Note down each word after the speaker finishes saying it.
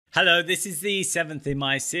Hello, this is the 7th in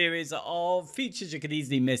my series of features you could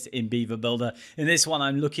easily miss in Beaver Builder. In this one,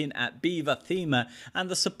 I'm looking at Beaver Thema and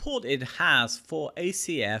the support it has for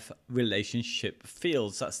ACF relationship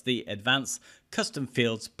fields. That's the Advanced Custom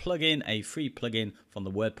Fields plugin, a free plugin from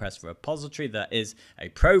the WordPress repository. There is a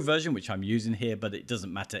pro version, which I'm using here, but it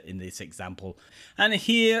doesn't matter in this example. And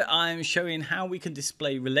here I'm showing how we can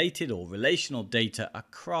display related or relational data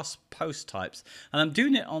across post types. And I'm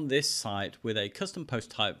doing it on this site with a custom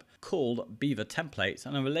post type called Beaver templates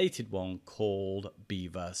and a related one called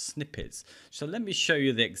Beaver snippets. So let me show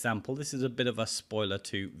you the example. This is a bit of a spoiler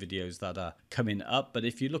to videos that are coming up, but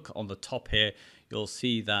if you look on the top here, you'll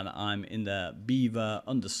see that I'm in the Beaver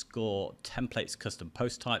underscore templates custom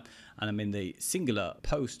post type, and I'm in the singular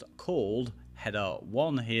post called header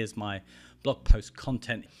 1. Here's my blog post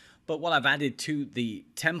content. But what I've added to the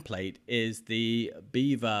template is the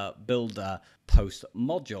Beaver Builder post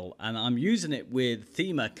module, and I'm using it with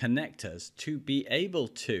Thema connectors to be able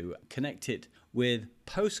to connect it with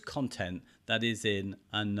post content that is in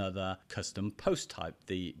another custom post type,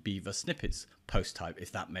 the Beaver snippets post type,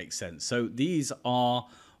 if that makes sense. So these are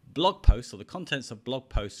blog posts, or the contents of blog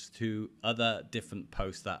posts, to other different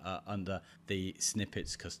posts that are under the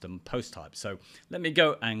snippets custom post type. So let me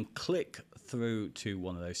go and click through to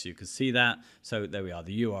one of those so you can see that. So there we are.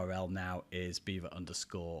 The URL now is Beaver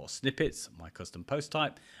underscore snippets, my custom post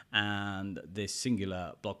type, and this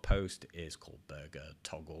singular blog post is called Burger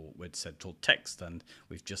Toggle with central text, and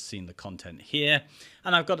we've just seen the content here.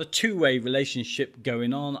 And I've got a two-way relationship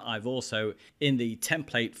going on. I've also, in the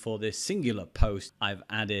template for this singular post, I've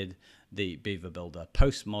added the Beaver Builder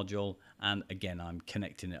post module, and again I'm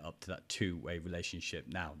connecting it up to that two-way relationship.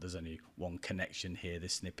 Now there's only one connection here.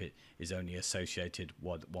 This snippet is only associated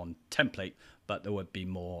with one template, but there would be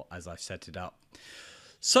more as I set it up.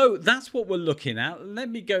 So that's what we're looking at. Let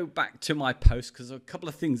me go back to my post, because a couple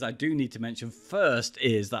of things I do need to mention. First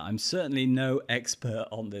is that I'm certainly no expert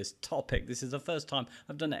on this topic. This is the first time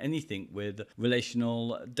I've done anything with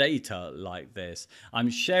relational data like this.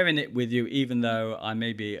 I'm sharing it with you, even though I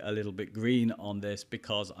may be a little bit green on this,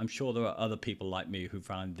 because I'm sure there are other people like me who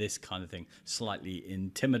find this kind of thing slightly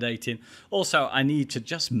intimidating. Also, I need to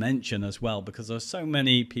just mention as well, because there are so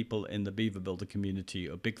many people in the Beaver Builder community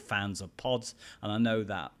who are big fans of pods, and I know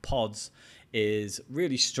that pods is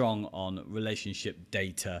really strong on relationship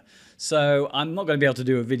data. So I'm not going to be able to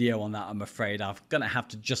do a video on that, I'm afraid. I'm going to have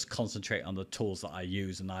to just concentrate on the tools that I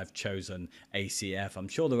use, and I've chosen ACF. I'm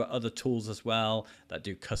sure there are other tools as well that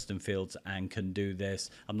do custom fields and can do this.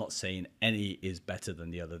 I'm not saying any is better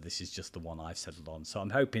than the other. This is just the one I've settled on. So I'm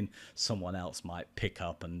hoping someone else might pick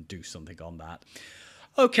up and do something on that.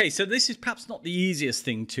 Okay, so this is perhaps not the easiest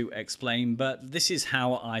thing to explain, but this is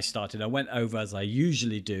how I started. I went over, as I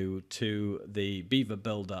usually do, to the Beaver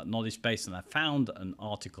Builder knowledge base, and I found an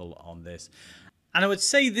article on this. And I would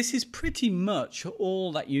say this is pretty much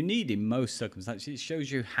all that you need in most circumstances. It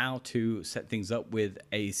shows you how to set things up with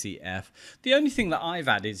ACF. The only thing that I've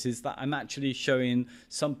added is that I'm actually showing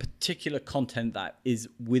some particular content that is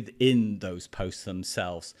within those posts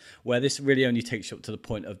themselves, where this really only takes you up to the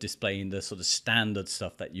point of displaying the sort of standard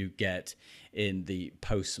stuff that you get in the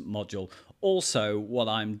post module. Also, what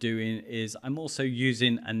I'm doing is I'm also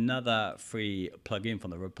using another free plugin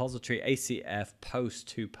from the repository, ACF Post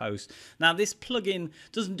to Post. Now, this plugin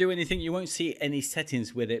doesn't do anything. You won't see any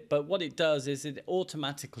settings with it, but what it does is it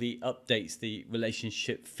automatically updates the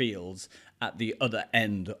relationship fields at the other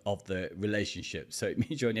end of the relationship. So it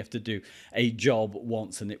means you only have to do a job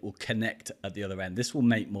once and it will connect at the other end. This will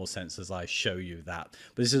make more sense as I show you that.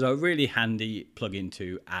 But this is a really handy plugin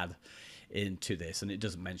to add into this, and it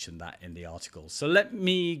doesn't mention that in the article. So let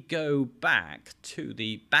me go back to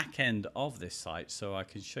the back end of this site so I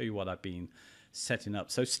can show you what I've been setting up.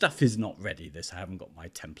 So stuff is not ready. I haven't got my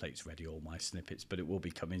templates ready, all my snippets, but it will be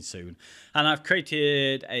coming soon. And I've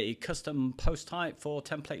created a custom post type for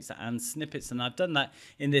templates and snippets, and I've done that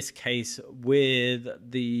in this case with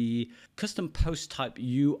the custom post type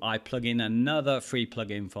UI plugin, another free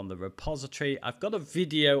plugin from the repository. I've got a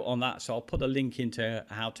video on that, so I'll put a link into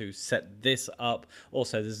how to set this up.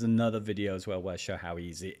 Also, there's another video as well where I show how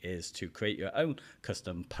easy it is to create your own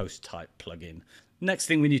custom post type plugin. Next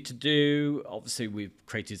thing we need to do, obviously we've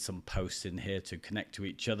created some posts in here to connect to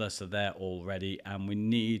each other, so they're all ready, and we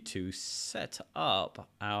need to set up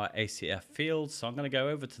our ACF fields. So I'm going to go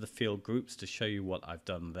over to the field groups to show you what I've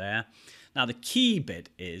done there. Now the key bit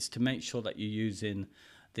is to make sure that you're using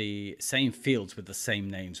the same fields with the same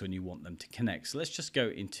names when you want them to connect. So let's just go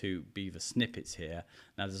into Beaver snippets here.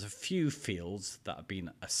 Now there's a few fields that have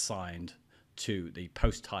been assigned to the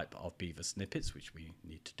post type of Beaver snippets, which we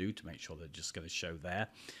need to do to make sure they're just going to show there.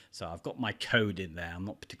 So I've got my code in there. I'm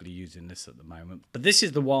not particularly using this at the moment, but this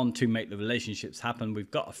is the one to make the relationships happen.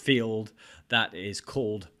 We've got a field that is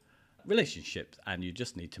called relationships, and you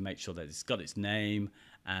just need to make sure that it's got its name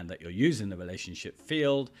and that you're using the relationship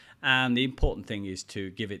field. And the important thing is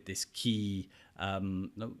to give it this key.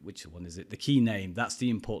 No, which one is it? The key name. That's the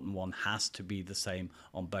important one. Has to be the same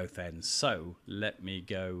on both ends. So let me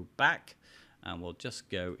go back and we'll just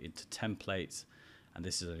go into templates. And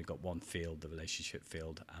this has only got one field, the relationship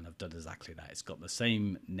field, and I've done exactly that. It's got the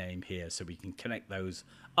same name here, so we can connect those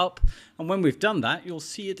up. And when we've done that, you'll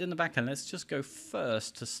see it in the back end. Let's just go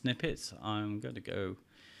first to snippets. I'm going to go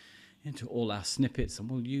into all our snippets, and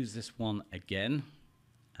we'll use this one again.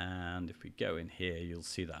 And if we go in here, you'll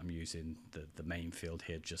see that I'm using the main field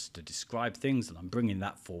here just to describe things, and I'm bringing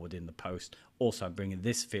that forward in the post. Also, I'm bringing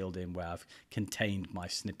this field in where I've contained my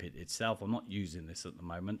snippet itself. I'm not using this at the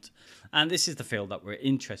moment. And this is the field that we're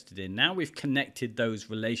interested in. Now we've connected those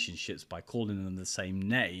relationships by calling them the same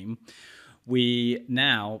name. We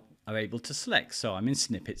now are able to select. So I'm in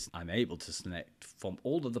snippets. I'm able to select from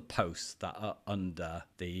all of the posts that are under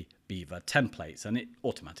the Beaver templates, and it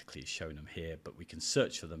automatically is showing them here, but we can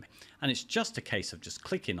search for them. And it's just a case of just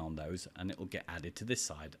clicking on those and it will get added to this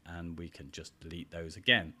side, and we can just delete those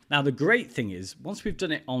again. Now, the great thing is once we've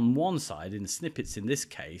done it on one side, in the snippets in this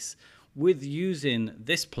case, with using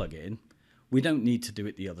this plugin, we don't need to do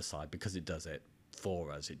it the other side because it does it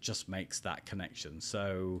for us. It just makes that connection.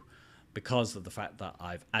 So because of the fact that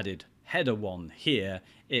I've added header 1 here,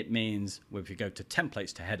 it means if you go to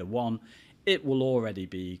templates to header 1, it will already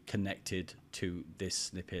be connected to this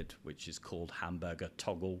snippet, which is called hamburger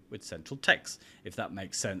toggle with central text, if that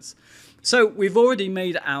makes sense. So we've already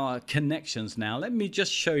made our connections now. Let me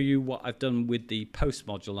just show you what I've done with the post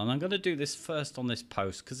module. And I'm going to do this first on this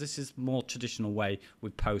post because this is more traditional way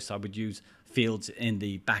with posts. I would use fields in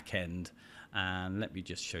the back end. And let me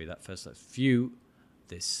just show you that first. Let's view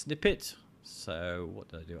this snippet. So what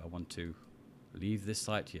did I do? I want to leave this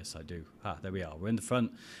site. Yes, I do. There we are. We're in the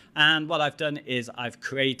front. And what I've done is I've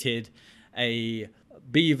created a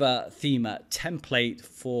Beaver theme template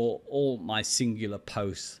for all my singular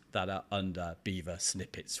posts that are under Beaver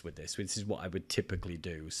snippets with this. This is what I would typically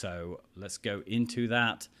do. So let's go into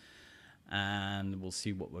that and we'll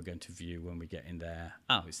see what we're going to view when we get in there.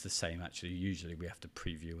 Oh, it's the same actually. Usually we have to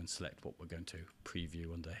preview and select what we're going to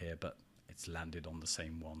preview under here, but it's landed on the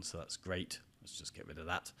same one. So that's great. Let's just get rid of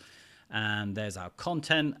that. And there's our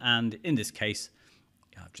content, and in this case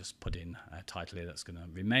I've just put in a title here that's going to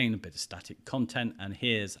remain a bit of static content, and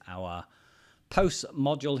here's our post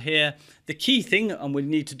module here. The key thing, and we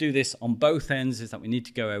need to do this on both ends, is that we need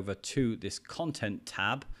to go over to this content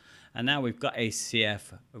tab, and now we've got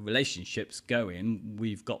ACF relationships going.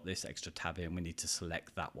 We've got this extra tab here and we need to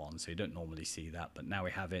select that one, so you don't normally see that, but now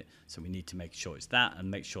we have it, so we need to make sure it's that and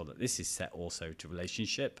make sure that this is set also to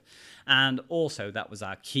relationship. And also that was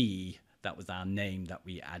our key, that was our name that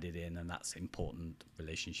we added in, and that's important,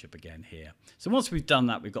 relationship again here. So once we've done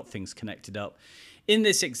that, we've got things connected up. In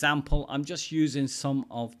this example, I'm just using some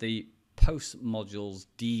of the post modules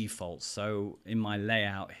defaults. So in my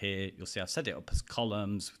layout here, you'll see I've set it up as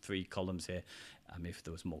columns, 3 columns here. If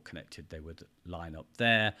there was more connected, they would line up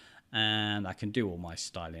there. And I can do all my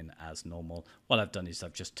styling as normal. What I've done is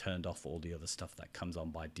I've just turned off all the other stuff that comes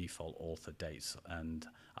on by default, author dates, and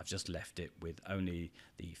I've just left it with only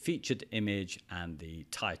the featured image and the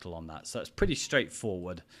title on that. So it's pretty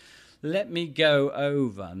straightforward. Let me go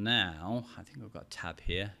over now. I think I've got a tab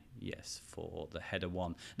here. Yes, for the header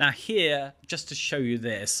 1. Now here, just to show you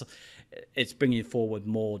this, it's bringing forward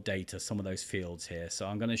more data, some of those fields here. So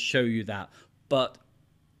I'm going to show you that, but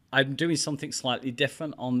I'm doing something slightly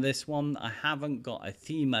different on this one. I haven't got a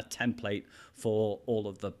theme template for all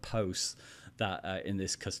of the posts that are in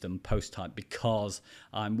this custom post type, because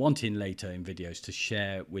I'm wanting later in videos to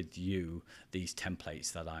share with you these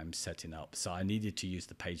templates that I'm setting up. So I needed to use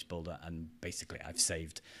the page builder, and basically I've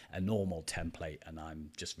saved a normal template and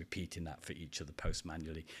I'm just repeating that for each of the posts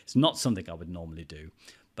manually. It's not something I would normally do,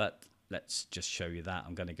 but let's just show you that.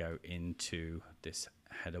 I'm going to go into this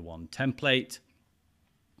header 1 template.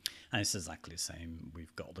 And it's exactly the same.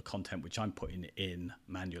 We've got all the content which I'm putting in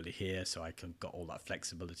manually here, so I can got all that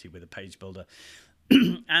flexibility with the page builder.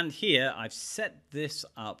 And here I've set this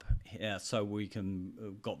up here so we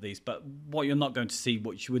can got these. But what you're not going to see,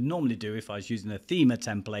 what you would normally do if I was using a theme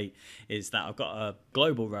template, is that I've got a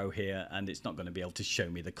global row here, and it's not going to be able to show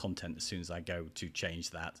me the content as soon as I go to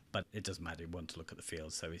change that. But it doesn't matter. You want to look at the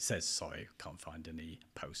fields, so it says sorry, can't find any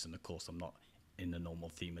posts, and of course I'm not in the normal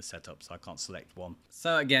theme setup, so I can't select one.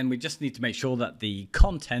 So again, we just need to make sure that the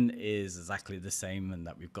content is exactly the same and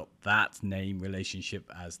that we've got that name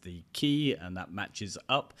relationship as the key and that matches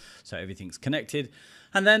up, so everything's connected.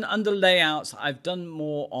 And then under layouts, I've done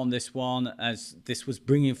more on this one as this was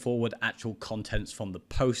bringing forward actual contents from the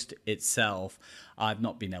post itself. I've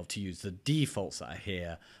not been able to use the defaults that are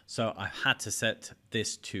here, so I've had to set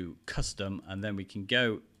this to custom, and then we can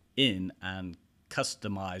go in and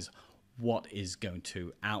customize what is going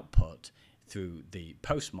to output through the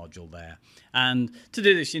post module there. And to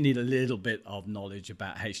do this, you need a little bit of knowledge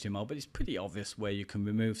about HTML, but it's pretty obvious where you can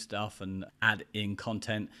remove stuff and add in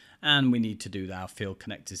content. And we need to do our field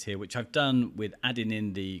connectors here, which I've done with adding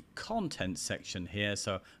in the content section here.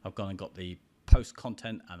 So I've gone and got the post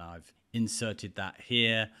content and I've inserted that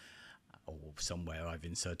here, or somewhere I've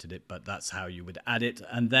inserted it, but that's how you would add it.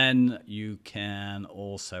 And then you can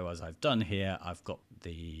also, as I've done here, I've got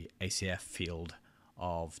the ACF field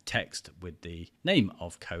of text with the name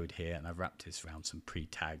of code here, and I've wrapped this around some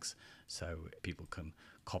pre-tags so people can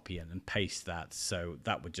copy in and paste that. So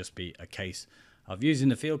that would just be a case of using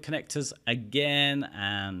the field connectors again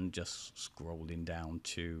and just scrolling down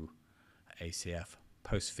to ACF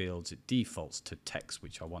post fields. It defaults to text,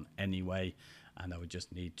 which I want anyway, and I would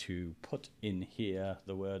just need to put in here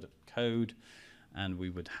the word code, and we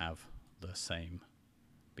would have the same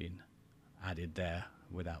being added there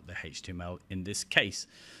without the HTML in this case.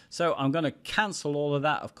 So I'm going to cancel all of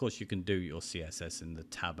that. Of course, you can do your CSS in the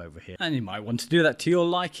tab over here, and you might want to do that to your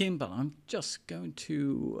liking, but I'm just going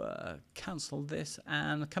to cancel this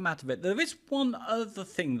and come out of it. There is one other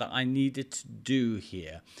thing that I needed to do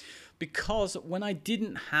here, because when I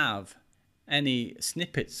didn't have any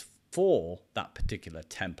snippets for that particular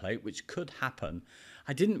template, which could happen,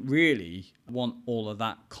 I didn't really want all of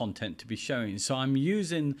that content to be showing. So I'm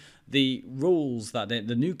using the rules that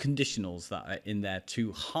the new conditionals that are in there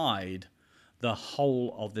to hide the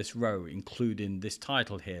whole of this row, including this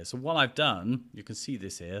title here. So what I've done, you can see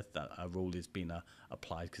this here, that a rule is being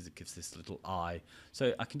applied because it gives this little eye.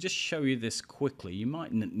 So I can just show you this quickly. You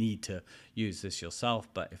might need to use this yourself,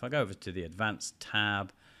 but if I go over to the advanced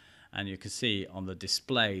tab, and you can see on the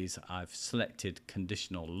displays, I've selected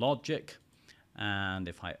conditional logic. And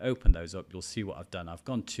if I open those up, you'll see what I've done. I've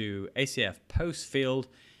gone to ACF post field.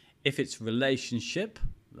 If it's relationship,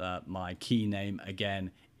 my key name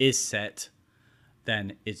again is set,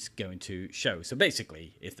 then it's going to show. So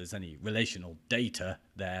basically, if there's any relational data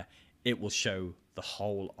there, it will show the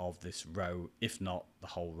whole of this row. If not, the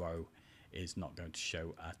whole row is not going to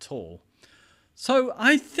show at all. So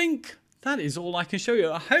I think that is all I can show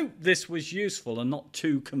you. I hope this was useful and not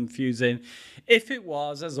too confusing. If it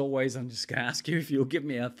was, as always, I'm just going to ask you if you'll give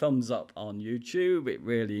me a thumbs up on YouTube. It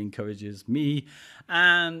really encourages me.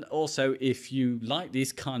 And also, if you like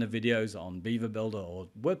these kind of videos on Beaver Builder or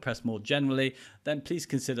WordPress more generally, then please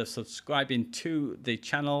consider subscribing to the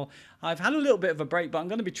channel. I've had a little bit of a break, but I'm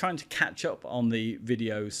going to be trying to catch up on the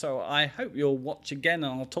videos. So I hope you'll watch again,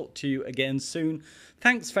 and I'll talk to you again soon.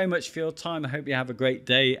 Thanks very much for your time. I hope you have a great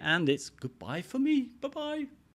day, and it's goodbye for me. Bye-bye.